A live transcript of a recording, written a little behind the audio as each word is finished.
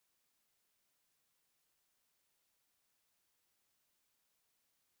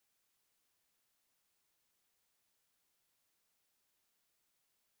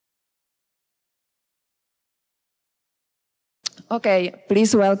Okay,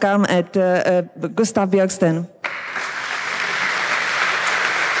 please welcome Gustaf Bjorksten.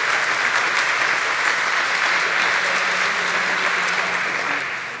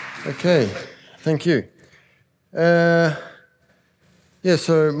 Okay, thank you.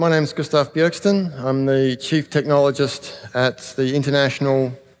 So my name's Gustaf Bjorksten. I'm the Chief Technologist at the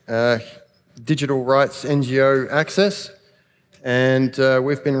International Digital Rights NGO Access, and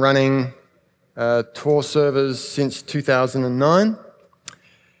we've been running Tor servers since 2009.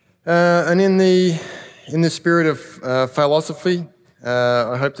 And in the spirit of Failosophy,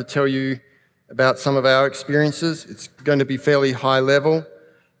 I hope to tell you about some of our experiences. It's going to be fairly high level,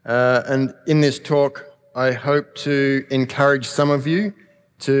 and in this talk, I hope to encourage some of you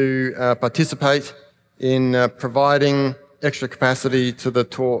to participate in providing extra capacity to the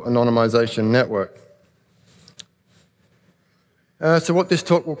Tor anonymization network. So what this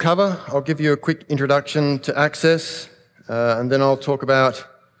talk will cover, I'll give you a quick introduction to Access, and then I'll talk about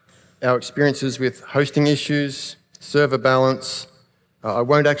our experiences with hosting issues, server balance. I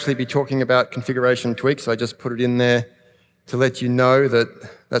won't actually be talking about configuration tweaks, I just put it in there to let you know that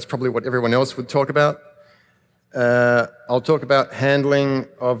that's probably what everyone else would talk about. I'll talk about handling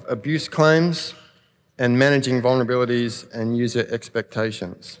of abuse claims and managing vulnerabilities and user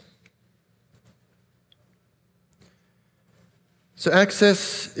expectations. So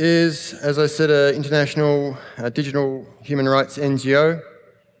Access is, as I said, an international digital human rights NGO.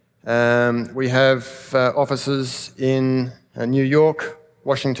 We have offices in New York,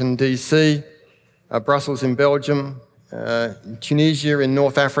 Washington, DC, Brussels in Belgium, Tunisia in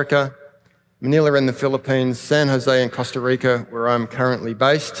North Africa, Manila in the Philippines, San Jose in Costa Rica, where I'm currently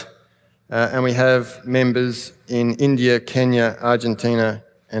based, and we have members in India, Kenya, Argentina,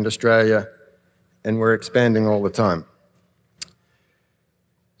 and Australia, and we're expanding all the time.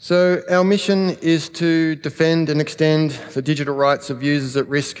 So our mission is to defend and extend the digital rights of users at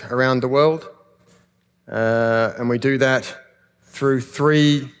risk around the world, and we do that through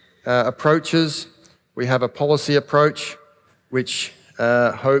three approaches. We have a policy approach, which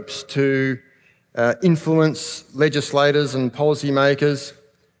hopes to influence legislators and policymakers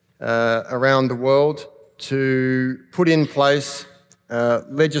around the world to put in place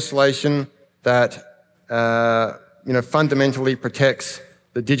legislation that fundamentally protects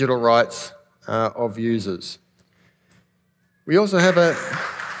the digital rights of users. We also have an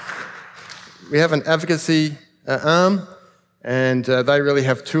advocacy arm, and they really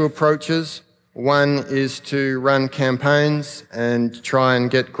have two approaches. One is to run campaigns and try and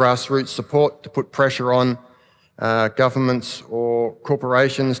get grassroots support to put pressure on governments or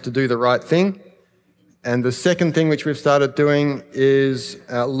corporations to do the right thing. And the second thing which we've started doing is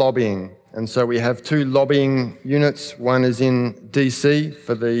lobbying. And so we have two lobbying units. One is in DC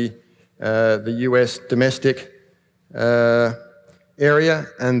for the US domestic area,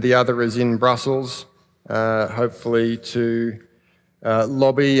 and the other is in Brussels, hopefully to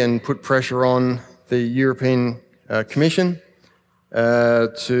lobby and put pressure on the European Commission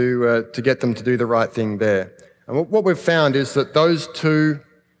to get them to do the right thing there. And what we've found is that those two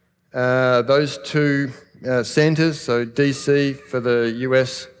centres, so DC for the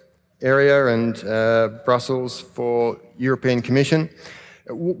US area and Brussels for European Commission,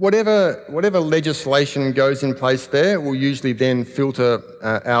 whatever legislation goes in place there will usually then filter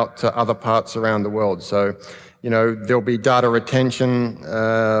out to other parts around the world. So, there'll be data retention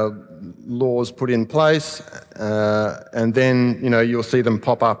laws put in place, and then, you'll see them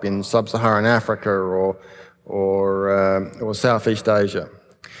pop up in sub-Saharan Africa or Southeast Asia.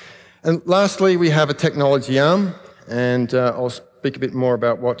 And lastly, we have a technology arm, and I'll speak a bit more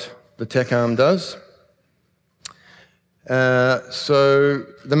about what the tech arm does. So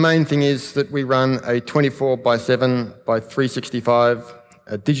the main thing is that we run a 24/7 by 365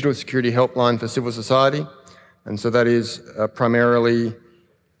 digital security helpline for civil society. And so that is primarily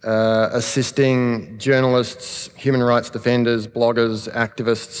assisting journalists, human rights defenders, bloggers,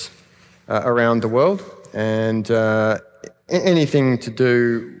 activists around the world, and anything to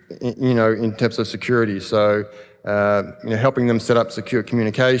do, in terms of security. So, helping them set up secure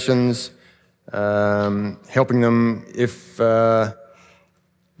communications, helping them if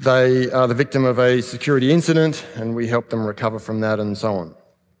they are the victim of a security incident, and we help them recover from that and so on.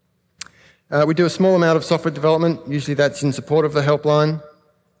 We do a small amount of software development, usually that's in support of the helpline.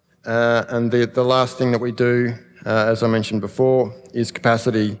 And the last thing that we do, as I mentioned before, is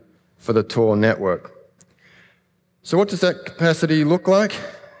capacity for the Tor network. So what does that capacity look like?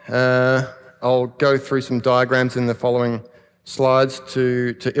 I'll go through some diagrams in the following slides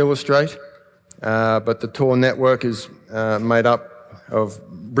to illustrate. But the Tor network is made up of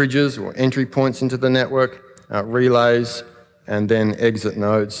bridges or entry points into the network, relays, and then exit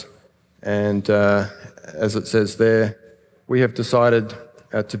nodes. And as it says there, we have decided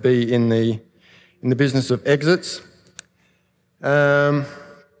to be in the business of exits. And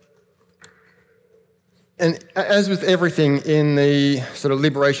as with everything in the sort of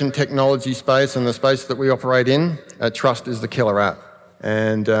liberation technology space and the space that we operate in, trust is the killer app.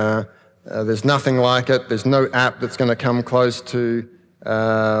 And there's nothing like it. There's no app that's going to come close to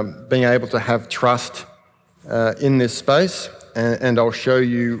being able to have trust in this space. And I'll show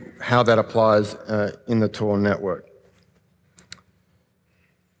you how that applies in the Tor network.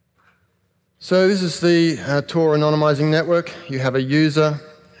 So this is the Tor anonymizing network. You have a user.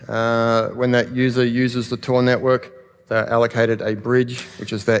 When that user uses the Tor network, they're allocated a bridge,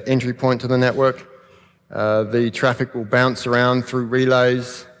 which is their entry point to the network. The traffic will bounce around through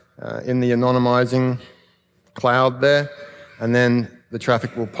relays in the anonymizing cloud there, and then the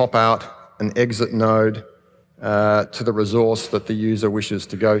traffic will pop out an exit node to the resource that the user wishes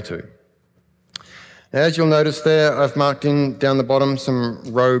to go to. Now, as you'll notice there, I've marked in down the bottom some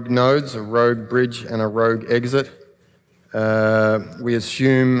rogue nodes, a rogue bridge and a rogue exit. We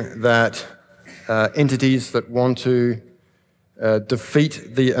assume that entities that want to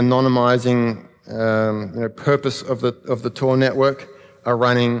defeat the anonymizing purpose of the Tor network are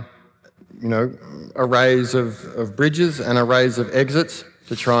running arrays of bridges and arrays of exits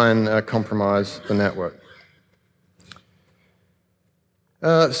to try and compromise the network.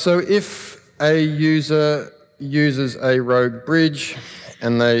 So if a user uses a rogue bridge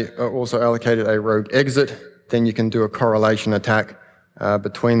and they are also allocated a rogue exit, then you can do a correlation attack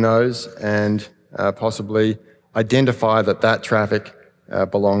between those and possibly identify that traffic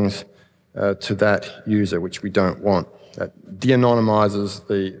belongs to that user, which we don't want. That de-anonymizes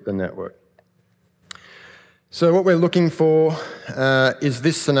the network. So what we're looking for is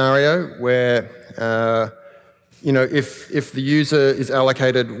this scenario where if the user is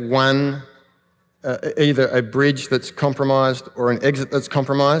allocated one either a bridge that's compromised or an exit that's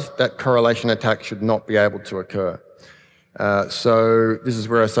compromised, that correlation attack should not be able to occur. So this is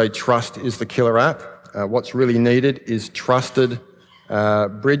where I say trust is the killer app. What's really needed is trusted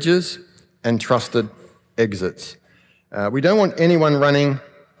bridges and trusted exits. We don't want anyone running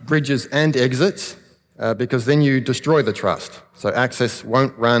bridges and exits because then you destroy the trust. So Access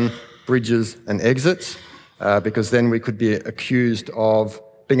won't run bridges and exits because then we could be accused of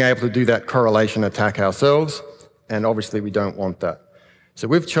being able to do that correlation attack ourselves, and obviously we don't want that. So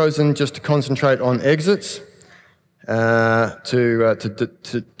we've chosen just to concentrate on exits to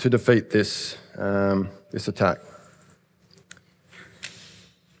defeat this attack.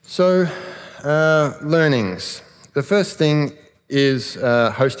 So learnings. The first thing is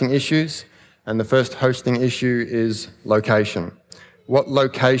hosting issues, and the first hosting issue is location. What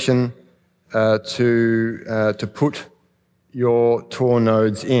location to put your Tor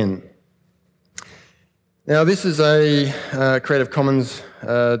nodes in. Now this is a Creative Commons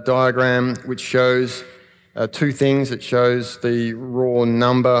diagram which shows two things. It shows the raw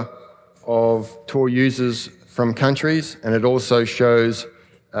number of Tor users from countries, and it also shows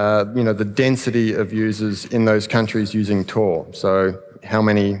the density of users in those countries using Tor. So how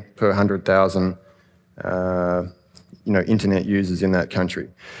many per 100,000 internet users in that country.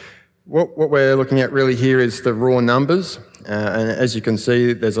 What we're looking at really here is the raw numbers, and as you can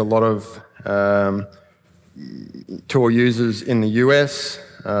see, there's a lot of Tor users in the US.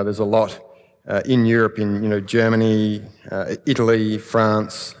 There's a lot in Europe, in Germany, Italy,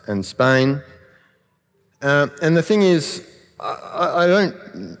 France, and Spain. And the thing is, I don't,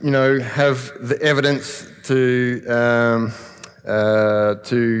 have the evidence to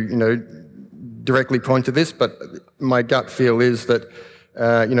directly point to this, but my gut feel is that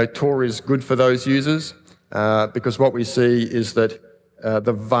Tor is good for those users because what we see is that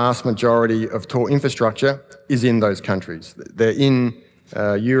the vast majority of Tor infrastructure is in those countries. They're in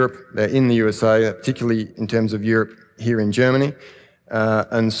Europe, they're in the USA, particularly in terms of Europe, here in Germany,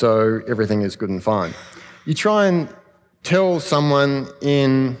 and so everything is good and fine. You try and tell someone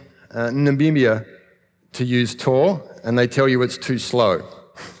in Namibia to use Tor, and they tell you it's too slow.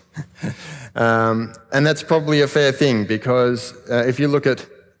 And that's probably a fair thing because if you look at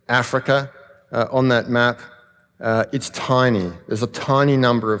Africa on that map, it's tiny. There's a tiny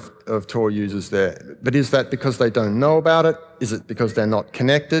number of Tor users there. But is that because they don't know about it? Is it because they're not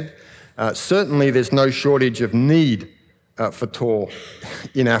connected? Certainly there's no shortage of need for Tor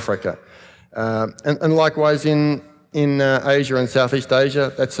in Africa. And likewise in Asia and Southeast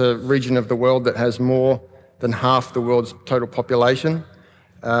Asia, that's a region of the world that has more than half the world's total population.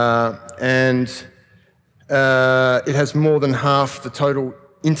 And it has more than half the total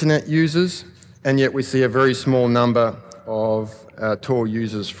internet users, and yet we see a very small number of Tor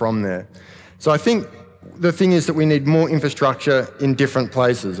users from there. So I think the thing is that we need more infrastructure in different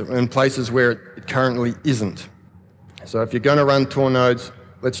places, in places where it currently isn't. So if you're going to run Tor nodes,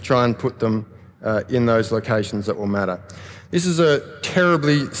 let's try and put them in those locations that will matter. This is a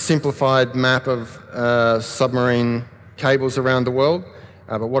terribly simplified map of submarine cables around the world,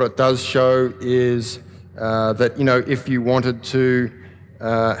 but what it does show is that, you know, if you wanted to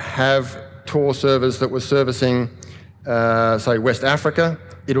have Tor servers that were servicing, say, West Africa,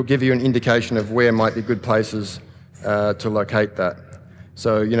 it'll give you an indication of where might be good places to locate that.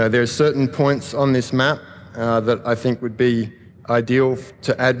 So, you know, there are certain points on this map that I think would be ideal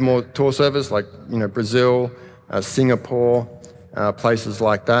to add more Tor servers, like, you know, Brazil, Singapore, places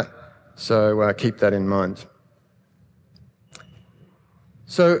like that. So keep that in mind.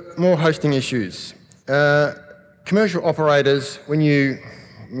 So more hosting issues. Commercial operators, when you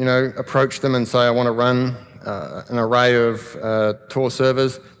approach them and say, I want to run an array of Tor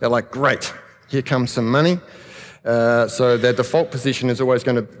servers, they're like, great, here comes some money. So their default position is always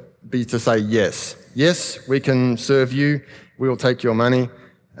going to be to say yes. Yes, we can serve you, we will take your money.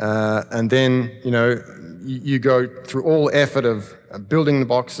 And then, you know, you go through all effort of building the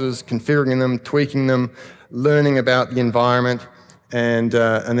boxes, configuring them, tweaking them, learning about the environment, and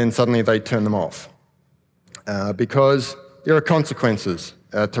then suddenly they turn them off. Because there are consequences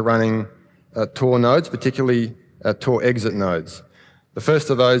to running Tor nodes, particularly Tor exit nodes. The first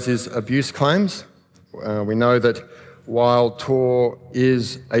of those is abuse claims. We know that while Tor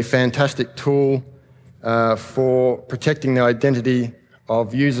is a fantastic tool for protecting the identity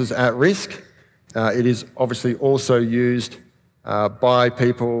of users at risk, it is obviously also used by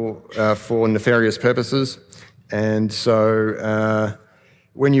people for nefarious purposes. And so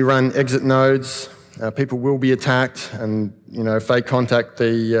when you run exit nodes, people will be attacked, and, you know, if they contact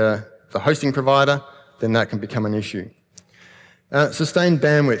the hosting provider, then that can become an issue. Sustained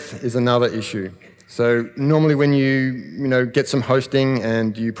bandwidth is another issue. So normally when you get some hosting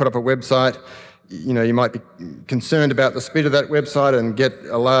and you put up a website, you know, you might be concerned about the speed of that website and get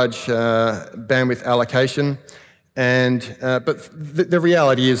a large bandwidth allocation. And but the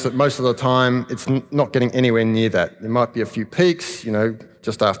reality is that most of the time it's not getting anywhere near that. There might be a few peaks, you know,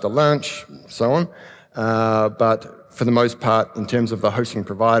 just after lunch, so on. But for the most part, in terms of the hosting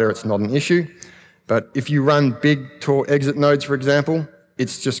provider, it's not an issue. But if you run big Tor exit nodes, for example,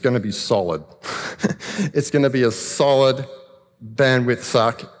 it's just going to be solid. It's going to be a solid bandwidth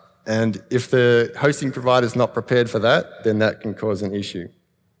suck. And if the hosting provider is not prepared for that, then that can cause an issue.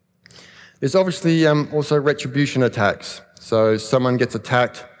 There's obviously also retribution attacks. So someone gets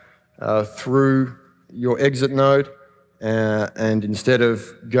attacked through your exit node, and instead of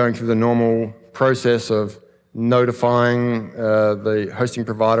going through the normal process of notifying the hosting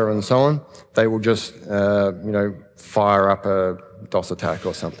provider and so on, they will just fire up a DOS attack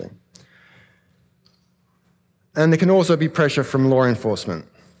or something. And there can also be pressure from law enforcement.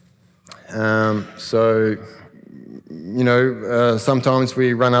 Sometimes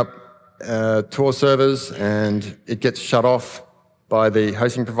we run up Tor servers and it gets shut off by the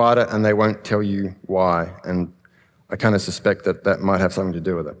hosting provider and they won't tell you why. And I kind of suspect that that might have something to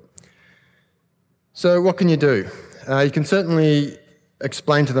do with it. So what can you do? You can certainly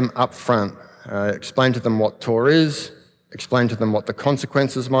explain to them up front, explain to them what Tor is, explain to them what the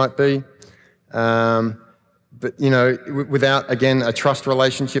consequences might be. But, you know, without, again, a trust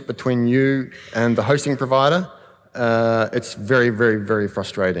relationship between you and the hosting provider, it's very, very, very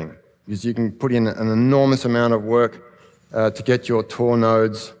frustrating, because you can put in an enormous amount of work to get your Tor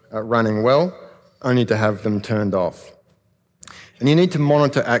nodes running well, only to have them turned off. And you need to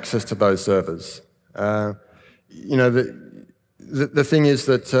monitor access to those servers. The thing is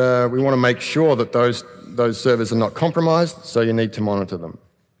that we want to make sure that those servers are not compromised, so you need to monitor them.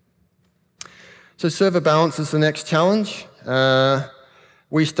 So server balance is the next challenge.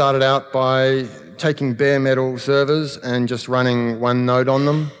 We started out by taking bare metal servers and just running one node on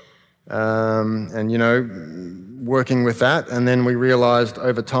them, working with that. And then we realized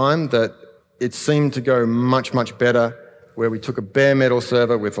over time that it seemed to go much, much better where we took a bare metal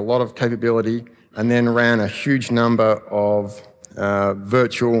server with a lot of capability and then ran a huge number of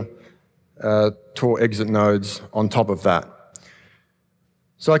virtual Tor exit nodes on top of that.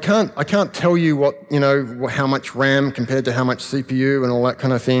 So I can't tell you how much RAM compared to how much CPU and all that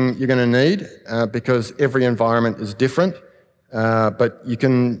kind of thing you're going to need, because every environment is different. But you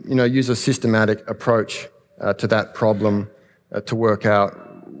can use a systematic approach to that problem to work out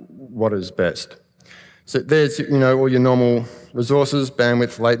what is best. So there's all your normal resources: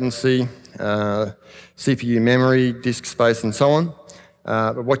 bandwidth, latency, CPU memory, disk space, and so on.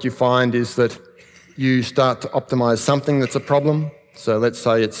 But what you find is that you start to optimize something that's a problem. So let's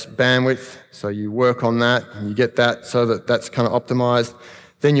say it's bandwidth, so you work on that, and you get that so that that's kind of optimized.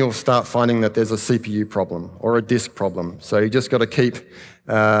 Then you'll start finding that there's a CPU problem or a disk problem. So you just got to keep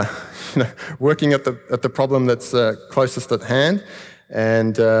working at the problem that's closest at hand,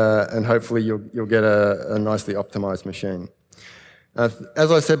 and hopefully you'll get a nicely optimized machine.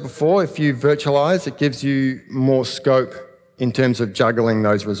 As I said before, if you virtualize, it gives you more scope in terms of juggling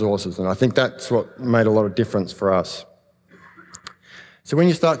those resources, and I think that's what made a lot of difference for us. So when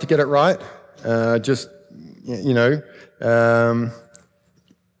you start to get it right, the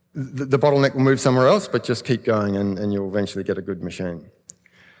bottleneck will move somewhere else, but just keep going and you'll eventually get a good machine.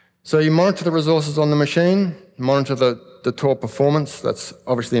 So you monitor the resources on the machine, monitor the Tor performance. That's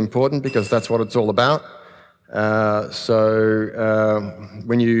obviously important because that's what it's all about.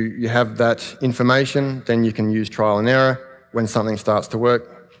 When you have that information, then you can use trial and error. When something starts to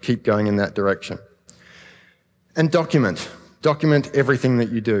work, keep going in that direction. And document everything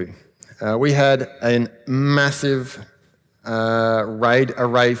that you do. We had a massive RAID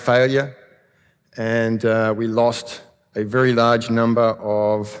array failure, and we lost a very large number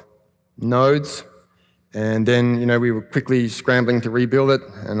of nodes, and then we were quickly scrambling to rebuild it,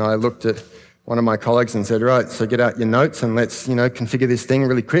 and I looked at one of my colleagues and said, right, so get out your notes and let's configure this thing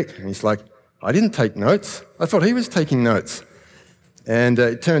really quick. And he's like, I didn't take notes. I thought he was taking notes. And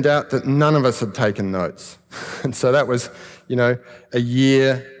it turned out that none of us had taken notes. And so that was a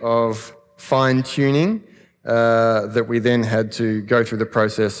year of fine-tuning that we then had to go through the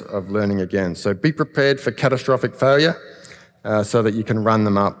process of learning again. So be prepared for catastrophic failure so that you can run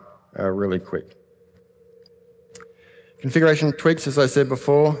them up really quick. Configuration tweaks, as I said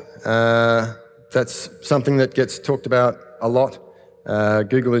before, that's something that gets talked about a lot.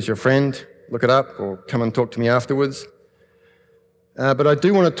 Google is your friend. Look it up or come and talk to me afterwards. But I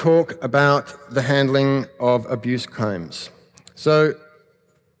do want to talk about the handling of abuse claims. So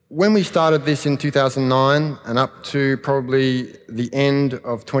when we started this in 2009 and up to probably the end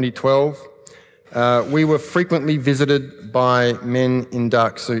of 2012, we were frequently visited by men in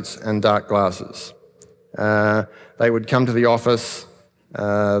dark suits and dark glasses. They would come to the office.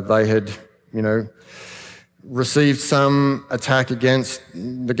 They had, received some attack against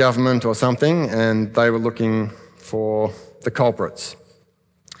the government or something, and they were looking for the culprits.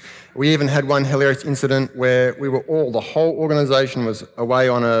 We even had one hilarious incident where the whole organisation was away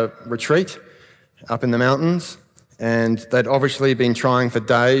on a retreat up in the mountains, and they'd obviously been trying for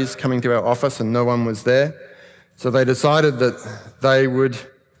days coming to our office and no one was there. So they decided that they would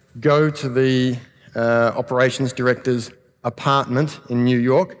go to the operations director's apartment in New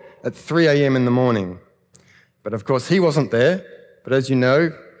York at 3 a.m. in the morning. But of course he wasn't there, but as you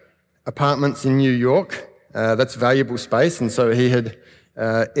know, apartments in New York, that's valuable space, and so he had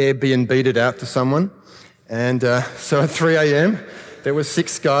Airbnb'd it out to someone. And so at 3 a.m. there were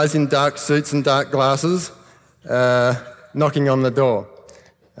 6 guys in dark suits and dark glasses knocking on the door.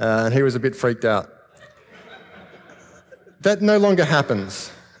 And he was a bit freaked out. That no longer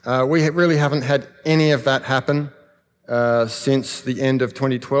happens. We really haven't had any of that happen since the end of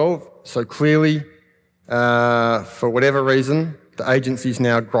 2012. So clearly, for whatever reason, the agency's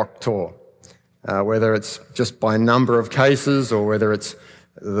now grokked Tor. Whether it's just by number of cases or whether it's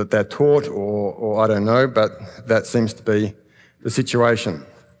that they're taught or I don't know, but that seems to be the situation.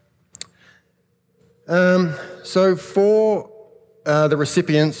 So for the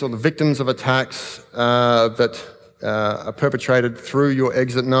recipients or the victims of attacks that are perpetrated through your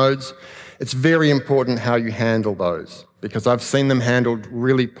exit nodes, it's very important how you handle those, because I've seen them handled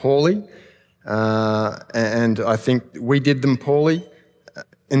really poorly, and I think we did them poorly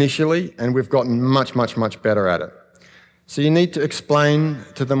initially, and we've gotten much, much, much better at it. So you need to explain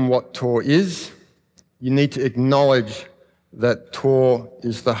to them what Tor is. You need to acknowledge that Tor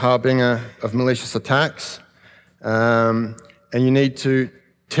is the harbinger of malicious attacks, and you need to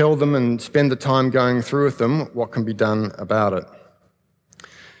tell them and spend the time going through with them what can be done about it.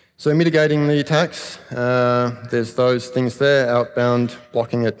 So mitigating the attacks, there's those things there, outbound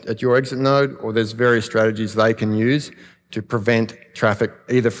blocking at your exit node, or there's various strategies they can use to prevent traffic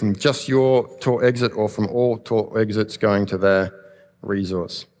either from just your Tor exit or from all Tor exits going to their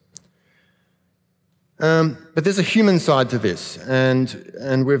resource. But there's a human side to this,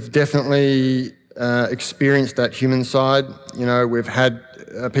 and we've definitely experienced that human side. We've had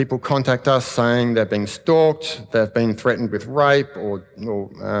people contact us saying they're being stalked, they've been threatened with rape or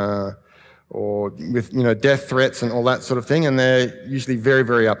with death threats and all that sort of thing, and they're usually very,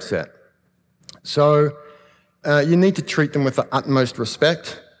 very upset. So you need to treat them with the utmost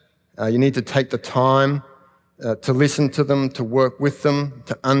respect. You need to take the time to listen to them, to work with them,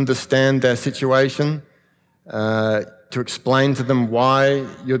 to understand their situation, to explain to them why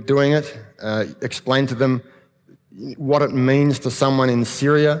you're doing it, explain to them what it means to someone in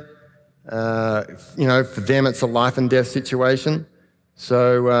Syria. For them it's a life and death situation.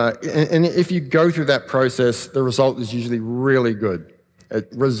 So, and if you go through that process, the result is usually really good,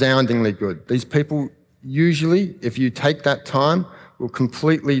 resoundingly good. These people usually, if you take that time, will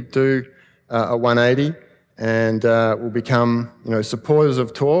completely do a 180 and will become, supporters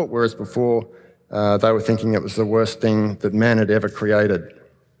of Tor, whereas before they were thinking it was the worst thing that man had ever created.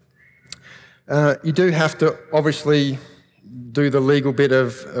 You do have to obviously do the legal bit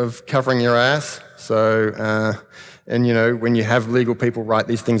of covering your ass. So, when you have legal people write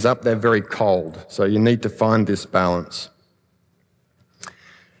these things up, they're very cold. So you need to find this balance.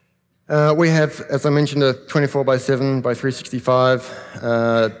 We have, as I mentioned, a 24/7 by 365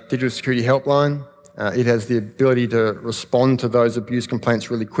 digital security helpline. It has the ability to respond to those abuse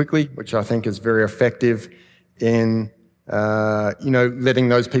complaints really quickly, which I think is very effective in, letting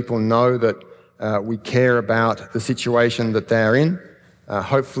those people know that we care about the situation that they're in.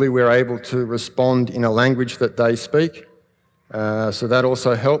 Hopefully we're able to respond in a language that they speak, so that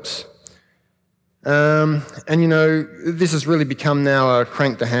also helps. This has really become now a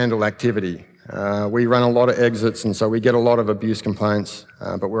crank-to-handle activity. We run a lot of exits, and so we get a lot of abuse complaints,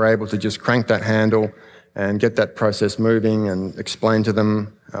 but we're able to just crank that handle and get that process moving and explain to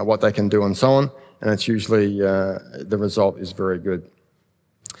them what they can do and so on, and it's usually, the result is very good.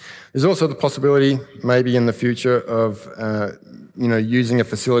 There's also the possibility, maybe in the future, of using a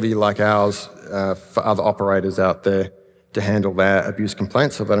facility like ours for other operators out there to handle their abuse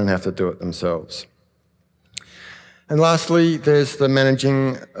complaints so they don't have to do it themselves. And lastly, there's the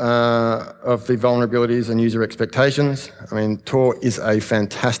managing of the vulnerabilities and user expectations. I mean, Tor is a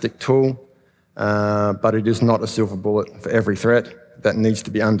fantastic tool, but it is not a silver bullet for every threat. That needs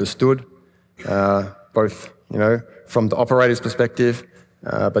to be understood, both from the operator's perspective,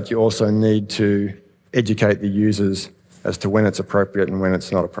 but you also need to educate the users as to when it's appropriate and when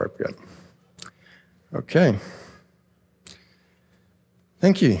it's not appropriate. Okay.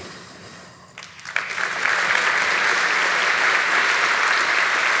 Thank you.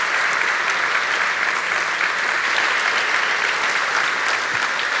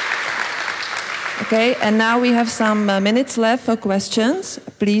 Okay, and now we have some minutes left for questions.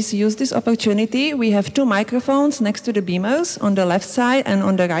 Please use this opportunity. We have 2 microphones next to the beamers on the left side and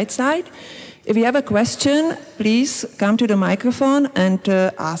on the right side. If you have a question, please come to the microphone and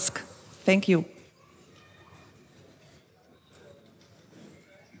ask. Thank you.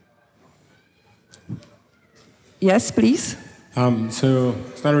 Yes, please. So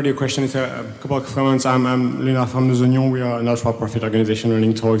it's not really a question, it's a couple of comments. I'm Léonard from the Zonion. We are a not-for-profit organization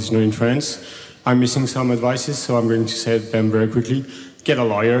running Tor in France. I'm missing some advices, so I'm going to say them very quickly. Get a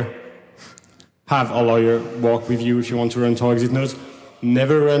lawyer. Have a lawyer work with you if you want to run Tor exit nodes.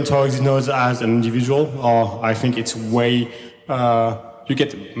 Never run Tor exit nodes as an individual, or I think it's way, you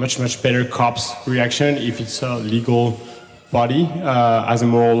get much better cops reaction if it's a legal body as a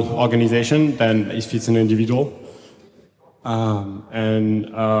moral organization than if it's an individual.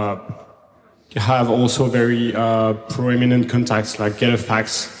 Have also very prominent contacts, like get a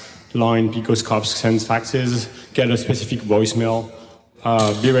fax line because cops send faxes, get a specific voicemail,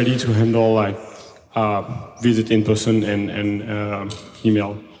 be ready to handle like visit in person and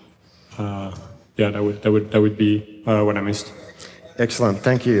email. That would be what I missed. Excellent,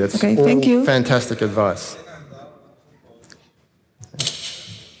 thank you. That's okay, thank you. Fantastic advice.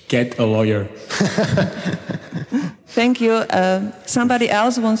 Get a lawyer. Thank you. Somebody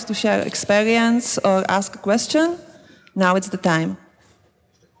else wants to share experience or ask a question? Now it's the time.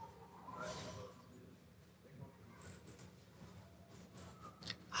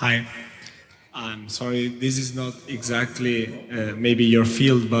 Hi. I'm sorry, this is not exactly maybe your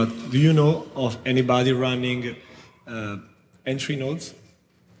field, but do you know of anybody running entry nodes?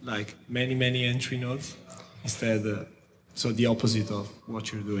 Like many entry nodes? Instead, so the opposite of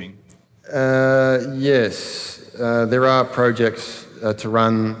what you're doing? Yes, there are projects to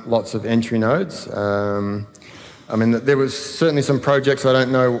run lots of entry nodes. I mean, there was certainly some projects, I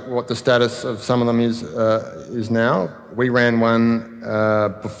don't know what the status of some of them is now. We ran one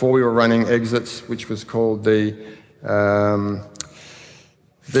before we were running exits, which was called the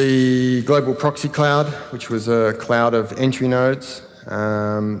Global Proxy Cloud, which was a cloud of entry nodes.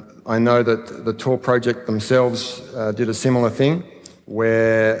 I know that the Tor project themselves did a similar thing,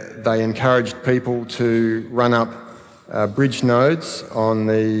 where they encouraged people to run up bridge nodes on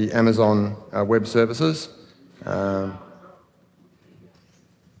the Amazon Web Services.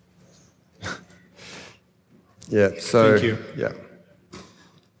 Yeah, so... Thank you. Yeah.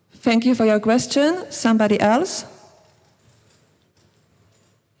 Thank you for your question. Somebody else?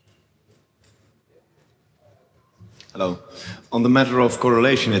 Hello. On the matter of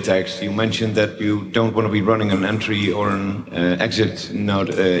correlation attacks, you mentioned that you don't want to be running an entry or an exit node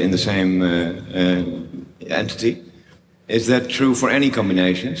in the same entity. Is that true for any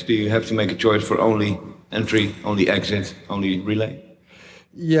combinations? Do you have to make a choice for only entry, only exit, only relay?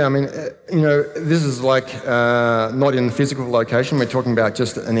 Yeah, I mean, this is like not in physical location. We're talking about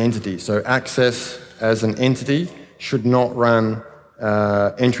just an entity. So access as an entity should not run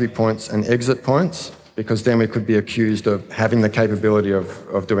entry points and exit points, because then we could be accused of having the capability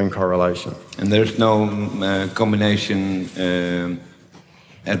of doing correlation. And there's no combination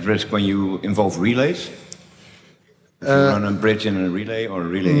at risk when you involve relays? If you run a bridge in a relay or a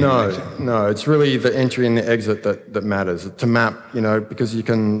relay in an exit? No, it's really the entry and the exit that matters. To map, because you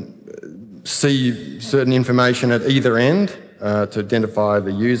can see certain information at either end to identify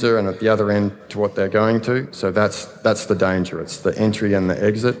the user, and at the other end to what they're going to. So that's the danger. It's the entry and the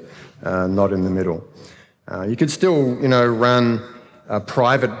exit, not in the middle. You could still, run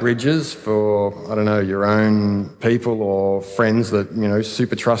private bridges for, I don't know, your own people or friends that,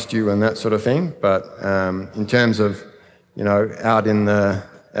 super trust you and that sort of thing. But in terms of, out in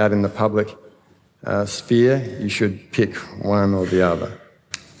the public sphere, you should pick one or the other.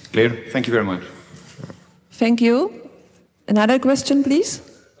 Clear? Thank you very much. Thank you. Another question, please?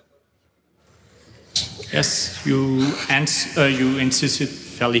 Yes, you insisted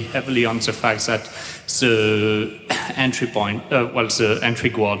fairly heavily on the fact that the entry point, the entry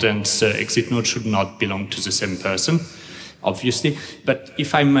guard and the exit node should not belong to the same person, obviously. But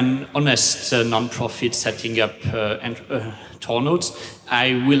if I'm an honest non-profit setting up Tor nodes,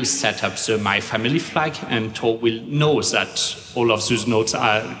 I will set up the My Family flag, and Tor will know that all of those nodes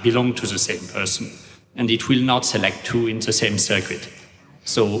belong to the same person, and it will not select two in the same circuit.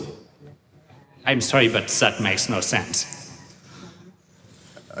 So I'm sorry, but that makes no sense.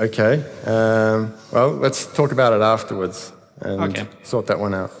 Okay. Well, let's talk about it afterwards and sort that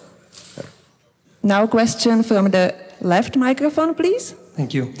one out. Yeah. Now, question from the left microphone, please.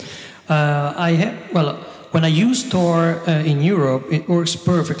 Thank you. When I use Tor in Europe, it works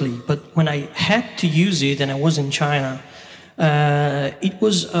perfectly. But when I had to use it, and I was in China, it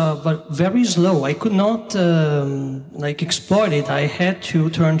was but very slow. I could not exploit it. I had to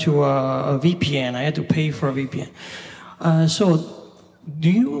turn to a VPN. I had to pay for a VPN. So,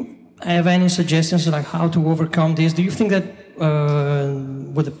 do you have any suggestions like how to overcome this? Do you think that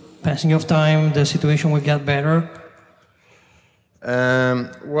with the passing of time, the situation will get better?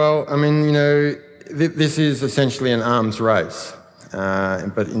 Well, I mean, this is essentially an arms race.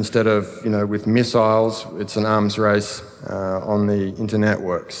 But instead of, with missiles, it's an arms race on the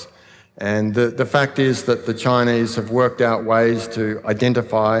internetworks. And the fact is that the Chinese have worked out ways to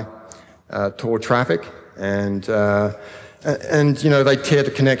identify Tor traffic, and they tear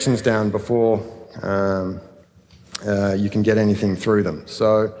the connections down before you can get anything through them.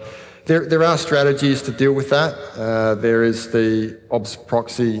 So there are strategies to deal with that. There is the OBS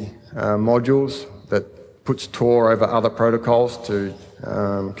proxy modules that puts Tor over other protocols to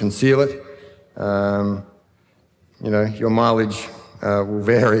conceal it. Your mileage will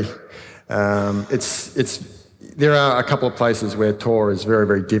vary. There are a couple of places where Tor is very,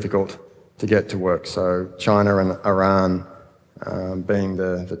 very difficult to get to work. So China and Iran being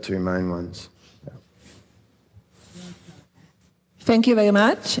the two main ones. Yeah. Thank you very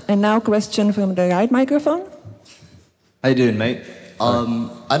much. And now question from the right microphone. How you doing, mate? I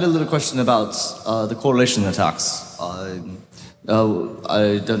had a little question about the correlation attacks. I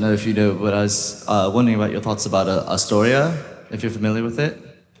don't know if you know, but I was wondering about your thoughts about Astoria, if you're familiar with it.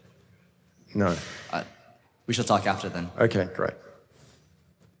 No. We shall talk after then. Okay, great.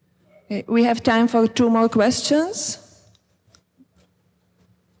 Okay, we have time for 2 more questions.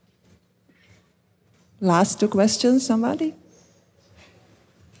 Last 2 questions, somebody?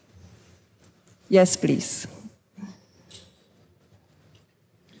 Yes, please.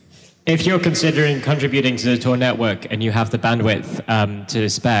 If you're considering contributing to the Tor network and you have the bandwidth to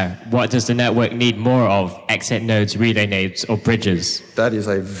spare, what does the network need more of? Exit nodes, relay nodes, or bridges? That is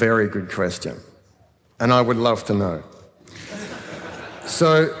a very good question, and I would love to know.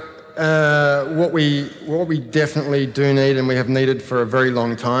 So what we definitely do need, and we have needed for a very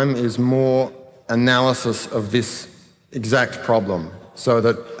long time, is more analysis of this exact problem, so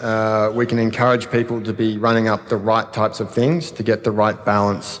that we can encourage people to be running up the right types of things to get the right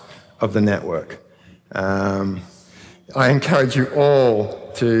balance of the network. I encourage you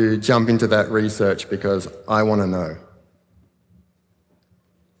all to jump into that research because I want to know.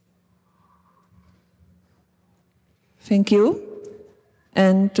 Thank you.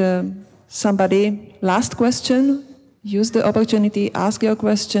 And somebody, last question, use the opportunity, ask your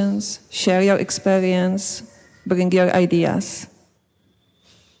questions, share your experience, bring your ideas.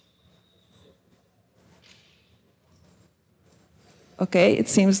 Okay, it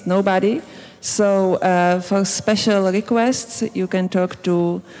seems nobody. So for special requests, you can talk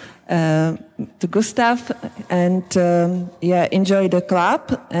to Gustaf and enjoy the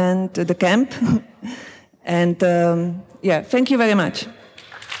club and the camp. And thank you very much.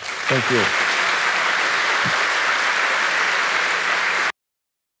 Thank you.